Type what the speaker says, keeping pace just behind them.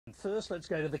First, let's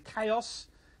go to the chaos.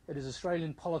 It is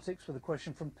Australian politics with a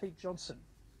question from Pete Johnson.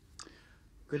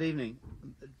 Good evening.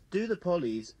 Do the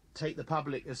pollies take the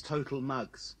public as total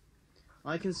mugs?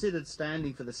 I considered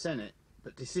standing for the Senate,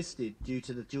 but desisted due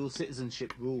to the dual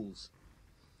citizenship rules.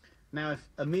 Now, if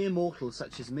a mere mortal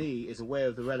such as me is aware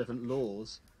of the relevant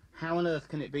laws, how on earth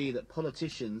can it be that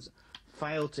politicians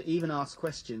fail to even ask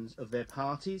questions of their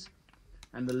parties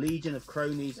and the legion of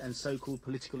cronies and so-called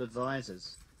political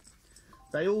advisers?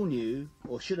 They all knew,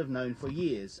 or should have known for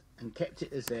years, and kept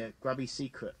it as their grubby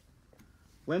secret.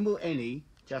 When will any,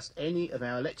 just any, of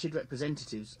our elected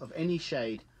representatives of any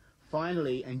shade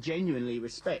finally and genuinely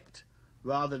respect,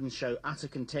 rather than show utter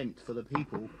contempt for the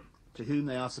people to whom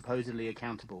they are supposedly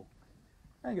accountable?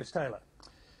 Angus Taylor.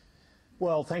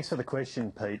 Well, thanks for the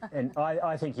question, Pete. And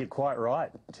I think you're quite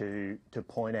right to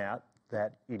point out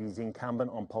that it is incumbent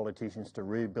on politicians to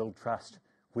rebuild trust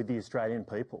with the Australian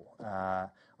people.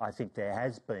 I think there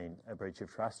has been a breach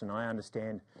of trust, and I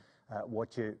understand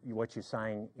what you're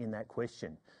saying in that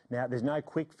question. Now, there's no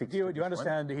quick fix. Do you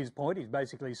understand his point? He's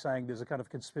basically saying there's a kind of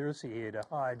conspiracy here to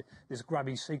hide this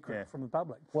grubby secret from the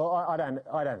public. Well, I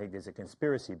don't think there's a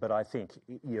conspiracy, but I think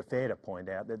you're fair to point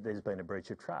out that there's been a breach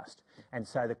of trust. And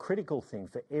so the critical thing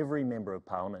for every member of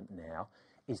Parliament now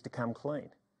is to come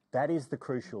clean. That is the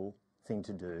crucial thing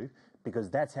to do, because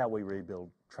that's how we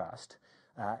rebuild trust.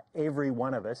 Every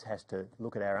one of us has to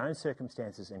look at our own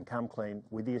circumstances and come clean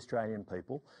with the Australian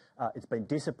people. It's been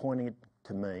disappointing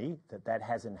to me that that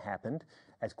hasn't happened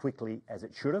as quickly as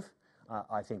it should have.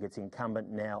 I think it's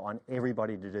incumbent now on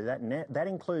everybody to do that, and that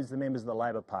includes the members of the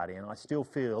Labor Party. And I still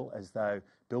feel as though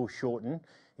Bill Shorten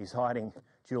is hiding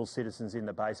dual citizens in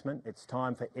the basement. It's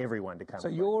time for everyone to come. So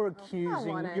you're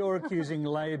accusing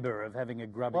Labor of having a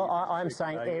grubby. Well, I'm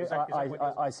saying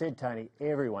I said, Tony,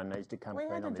 everyone needs to come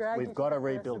clean on this. We've got to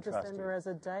rebuild trust. December as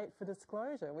a date for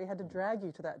disclosure. We had to drag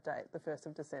you to that date, the 1st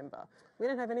of December. We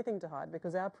didn't have anything to hide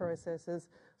because our processes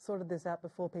sorted this out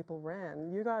before people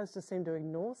ran. You guys just seem to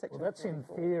ignore Section 24. Well, that's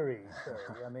in theory,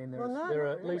 Terry. I mean, there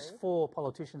are at least 4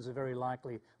 politicians who are very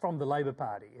likely, from the Labor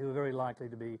Party, who are very likely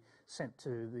to be sent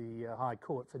to the High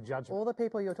Court for judgment. All the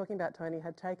people you're talking about, Tony,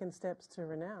 had taken steps to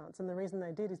renounce, and the reason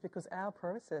they did is because our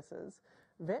processes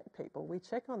vet people. We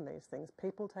check on these things.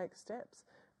 People take steps.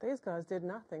 These guys did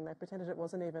nothing. They pretended it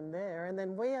wasn't even there, and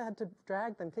then we had to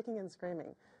drag them kicking and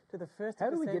screaming to the 1st of December. How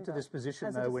do we get to this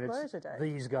position, though, when it's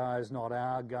these guys, not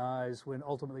our guys, when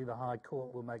ultimately the High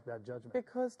Court will make that judgment?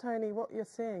 Because, Tony, what you're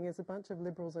seeing is a bunch of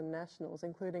Liberals and Nationals,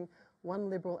 including one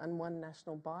Liberal and one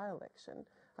National by-election,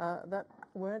 that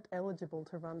weren't eligible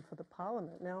to run for the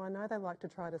Parliament. Now, I know they like to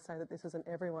try to say that this is an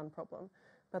everyone problem,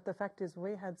 but the fact is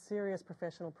we had serious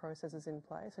professional processes in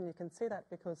place, and you can see that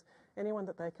because anyone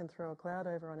that they can throw a cloud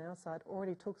over on our side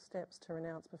already took steps to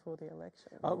renounce before the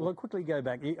election. Well, I'll quickly go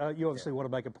back. You obviously want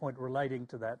to make a point relating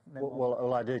to that.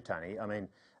 Well, I do, Tony. I mean,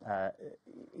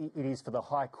 it is for the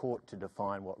High Court to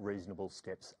define what reasonable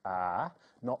steps are,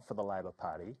 not for the Labor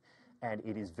Party, and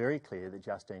it is very clear that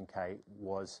Justine Kay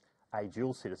was a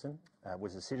dual citizen,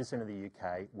 was a citizen of the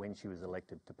UK when she was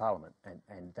elected to Parliament,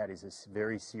 and that is a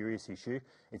very serious issue.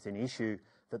 It's an issue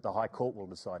that the High Court will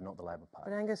decide, not the Labor Party.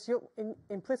 But Angus,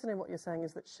 implicit in what you're saying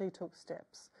is that she took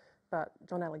steps, but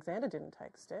John Alexander didn't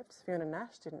take steps, Fiona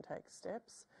Nash didn't take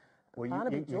steps. Well,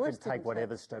 you can take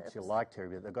whatever steps you like, Terry,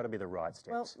 but they've got to be the right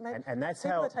steps. Well, and that's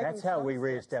how we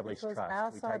re-establish trust.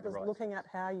 Our side was looking at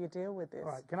how you deal with this.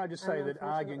 All right, can I just say that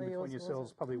arguing between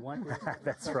yourselves probably won't work?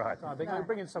 That's right.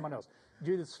 Bring in someone else.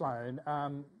 Judith Sloan,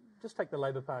 just take the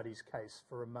Labor Party's case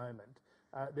for a moment.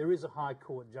 There is a High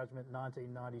Court judgment,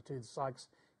 1992, the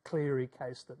Sykes-Cleary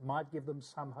case, that might give them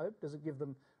some hope. Does it give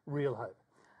them real hope?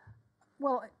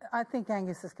 Well, I think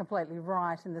Angus is completely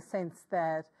right in the sense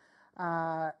that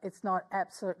it's not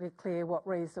absolutely clear what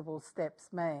reasonable steps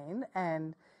mean,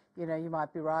 and you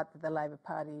might be right that the Labor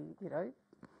Party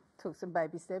took some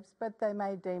baby steps, but they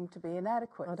may deem to be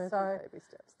inadequate. I don't think baby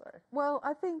steps, though. Well,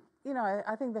 I think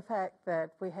the fact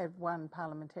that we had one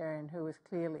parliamentarian who was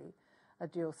clearly a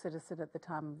dual citizen at the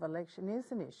time of election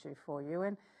is an issue for you,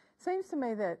 and it seems to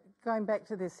me that going back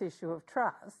to this issue of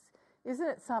trust, isn't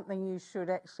it something you should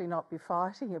actually not be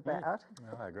fighting about?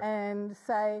 No, I agree. And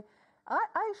say, I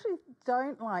actually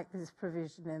don't like this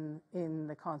provision in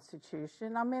the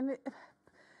Constitution. I mean,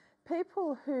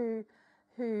 people who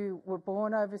were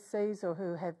born overseas or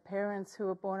who have parents who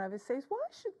were born overseas, why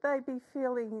should they be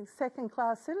feeling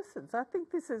second-class citizens? I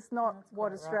think this is not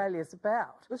what Australia's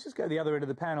about. Let's just go to the other end of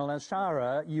the panel. Now,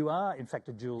 Shara, you are, in fact,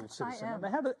 a dual citizen. I am. I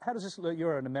mean, how does this look?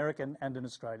 You're an American and an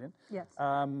Australian. Yes.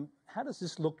 How does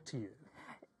this look to you?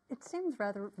 It seems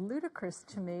rather ludicrous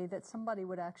to me that somebody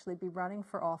would actually be running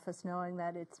for office knowing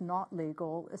that it's not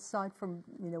legal, aside from,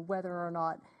 whether or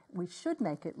not we should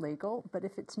make it legal. But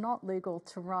if it's not legal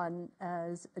to run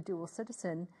as a dual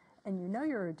citizen and you know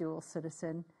you're a dual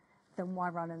citizen, then why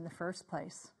run in the first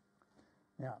place?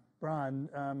 Yeah, Brian,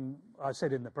 I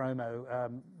said in the promo,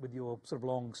 with your sort of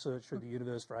long search through the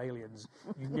universe for aliens,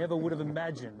 you never would have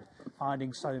imagined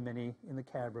finding so many in the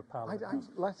Canberra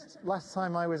Parliament. Last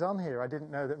time I was on here, I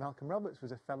didn't know that Malcolm Roberts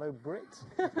was a fellow Brit.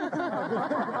 That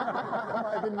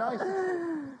might have been nice.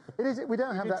 It is. We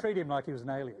don't have that. Treat him like he was an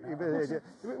alien.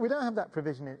 We don't have that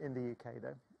provision in the UK,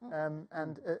 though.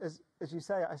 And as you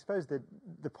say, I suppose the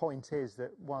point is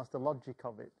that whilst the logic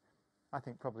of it, I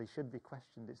think probably should be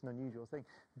questioned. It's an unusual thing.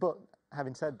 But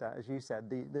having said that, as you said,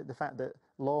 the fact that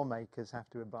lawmakers have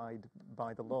to abide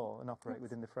by the law and operate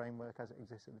within the framework as it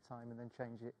exists at the time and then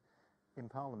change it in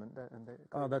Parliament.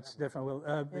 That's definitely...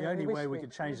 Well, the only way we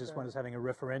could change this one is having a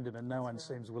referendum, and no one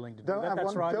seems willing to do that.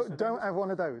 That's right. Don't have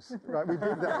one of those. Right, we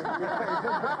did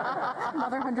that.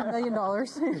 Another $100 million.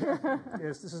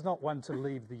 Yes, this is not one to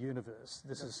leave the universe.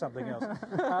 This is something else.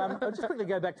 I'll just quickly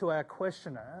go back to our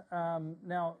questioner.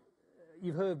 Now,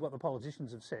 you've heard what the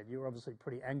politicians have said. You're obviously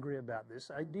pretty angry about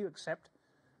this. Do you accept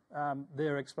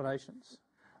their explanations?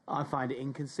 I find it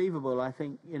inconceivable. I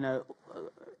think,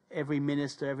 every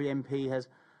minister, every MP has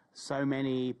so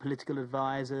many political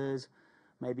advisors,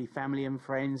 maybe family and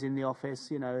friends in the office.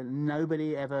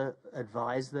 Nobody ever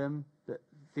advised them that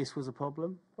this was a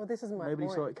problem. Well, this is my Nobody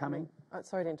point. saw it coming.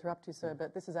 Sorry to interrupt you, sir,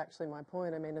 but this is actually my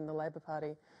point. I mean, in the Labor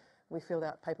Party, we filled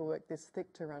out paperwork this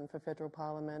thick to run for federal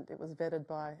parliament. It was vetted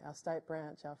by our state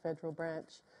branch, our federal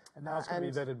branch. And now it's going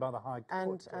to be vetted by the High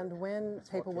Court. And when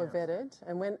people were vetted,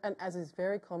 and as is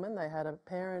very common, they had a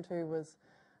parent who was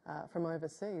from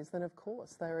overseas, then of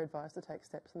course they were advised to take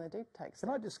steps, and they did take steps. Can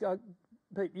I just go,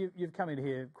 Pete, you've come in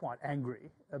here quite angry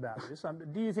about this.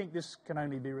 Do you think this can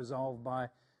only be resolved by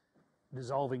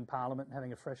dissolving Parliament and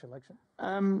having a fresh election?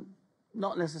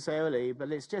 Not necessarily, but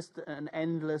it's just an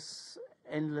endless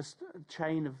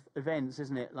chain of events,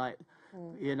 isn't it? Like,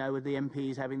 with the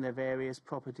MPs having their various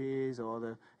properties or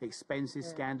the expenses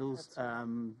scandals,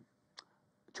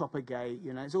 Choppergate,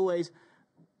 it's always,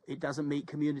 it doesn't meet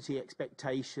community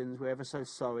expectations, we're ever so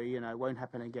sorry, it won't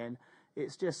happen again.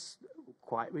 It's just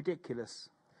quite ridiculous,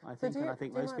 I think, and I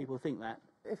think most people think that.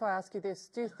 If I ask you this,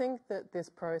 do you think that this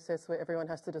process where everyone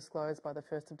has to disclose by the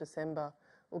 1st of December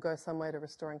will go some way to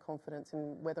restoring confidence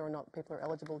in whether or not people are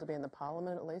eligible to be in the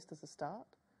Parliament, at least as a start?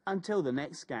 Until the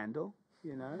next scandal,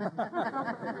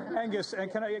 Angus,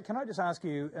 can I just ask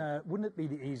you, wouldn't it be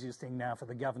the easiest thing now for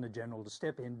the Governor-General to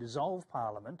step in, dissolve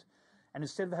Parliament, and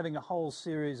instead of having a whole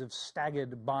series of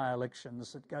staggered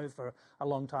by-elections that go for a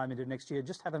long time into next year,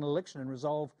 just have an election and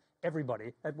resolve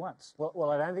everybody at once?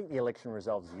 Well, I don't think the election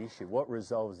resolves the issue. What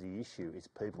resolves the issue is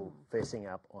people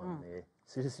fessing up on their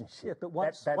citizenship. Yeah, but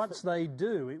once they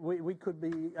do, we could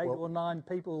be 8 or 9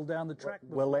 people down the track.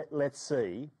 Well, let's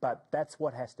see. But that's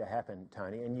what has to happen,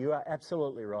 Tony. And you are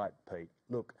absolutely right, Pete.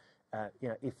 Look,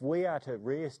 if we are to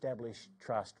re-establish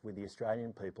trust with the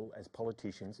Australian people as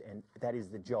politicians, and that is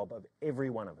the job of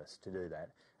every one of us to do that,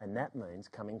 and that means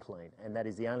coming clean, and that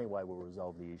is the only way we'll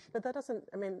resolve the issue. But that doesn't,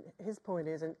 his point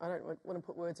is, and I don't want to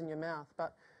put words in your mouth,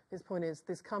 but his point is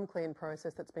this come clean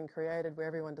process that's been created where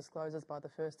everyone discloses by the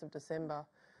 1st of December,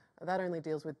 that only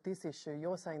deals with this issue.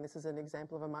 You're saying this is an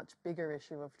example of a much bigger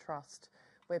issue of trust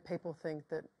where people think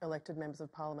that elected members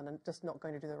of Parliament are just not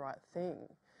going to do the right thing.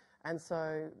 And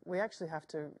so we actually have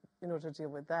to, in order to deal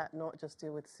with that, not just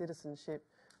deal with citizenship,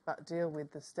 but deal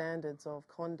with the standards of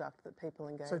conduct that people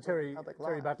engage in public life.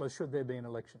 Terry Butler, should there be an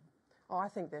election? Oh, I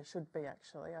think there should be,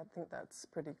 actually. I think that's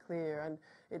pretty clear. And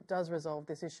it does resolve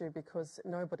this issue because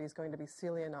nobody's going to be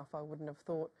silly enough, I wouldn't have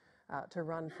thought, to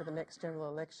run for the next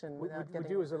general election without getting...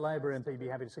 Would you, as a Labor MP, be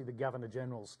happy to see the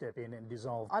Governor-General step in and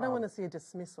dissolve I don't want to see a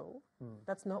dismissal.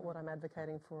 That's not what I'm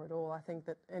advocating for at all. I think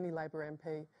that any Labor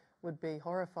MP would be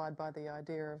horrified by the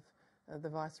idea of the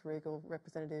vice-regal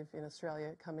representative in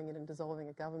Australia coming in and dissolving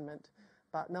a government.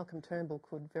 But Malcolm Turnbull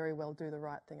could very well do the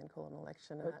right thing and call an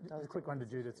election. And that does a quick one to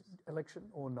Judith. Election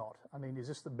or not? Is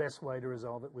this the best way to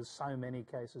resolve it with so many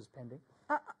cases pending?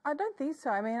 I don't think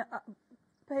so.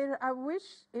 Peter, I wish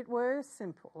it were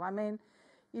simple.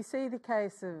 You see the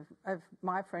case of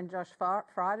my friend Josh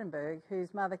Frydenberg,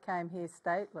 whose mother came here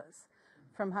stateless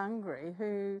from Hungary,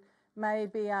 who may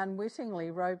be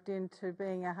unwittingly roped into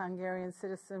being a Hungarian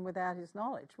citizen without his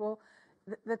knowledge. Well,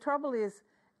 the trouble is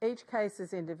each case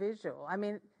is individual.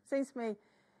 It seems to me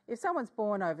if someone's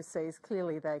born overseas,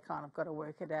 clearly they kind of got to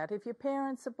work it out. If your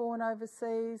parents are born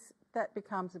overseas, that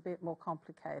becomes a bit more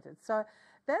complicated. So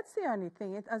that's the only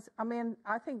thing.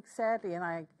 I think sadly,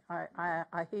 and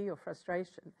I hear your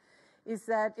frustration, is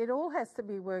that it all has to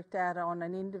be worked out on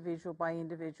an individual by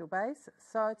individual basis.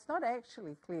 So it's not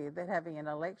actually clear that having an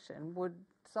election would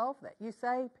solve that. You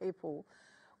say people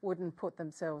wouldn't put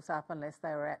themselves up unless they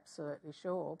were absolutely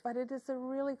sure, but it is a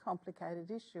really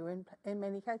complicated issue in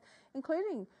many cases,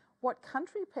 including what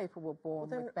country people were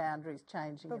born with boundaries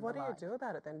changing. But what do you do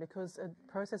about it then? Because a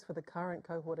process for the current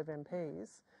cohort of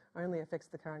MPs only affects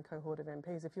the current cohort of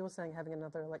MPs. If you're saying having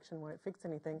another election won't fix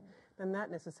anything, then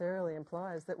that necessarily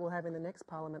implies that we'll have in the next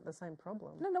parliament the same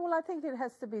problem. No, well, I think it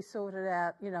has to be sorted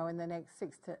out, in the next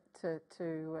 6 to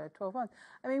 12 months.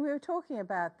 I mean, we were talking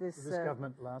about this... Does this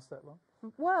government last that long?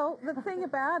 Well, the thing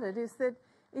about it is that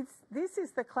this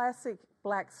is the classic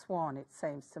black swan, it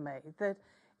seems to me, that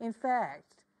in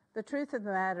fact, the truth of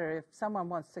the matter, if someone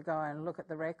wants to go and look at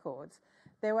the records,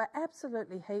 there were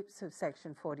absolutely heaps of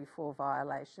Section 44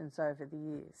 violations over the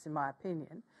years, in my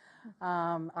opinion.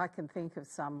 I can think of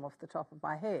some off the top of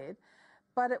my head.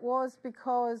 But it was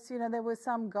because, there was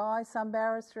some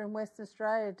barrister in Western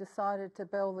Australia decided to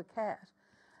bell the cat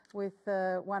with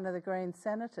one of the Green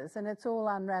senators, and it's all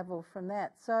unravelled from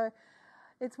that. So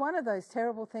it's one of those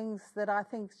terrible things that I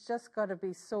think's just got to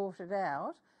be sorted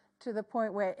out to the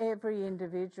point where every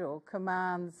individual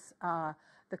commands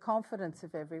the confidence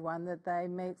of everyone that they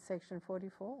meet Section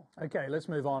 44. Okay, let's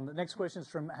move on. The next question is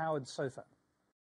from Howard Sofa.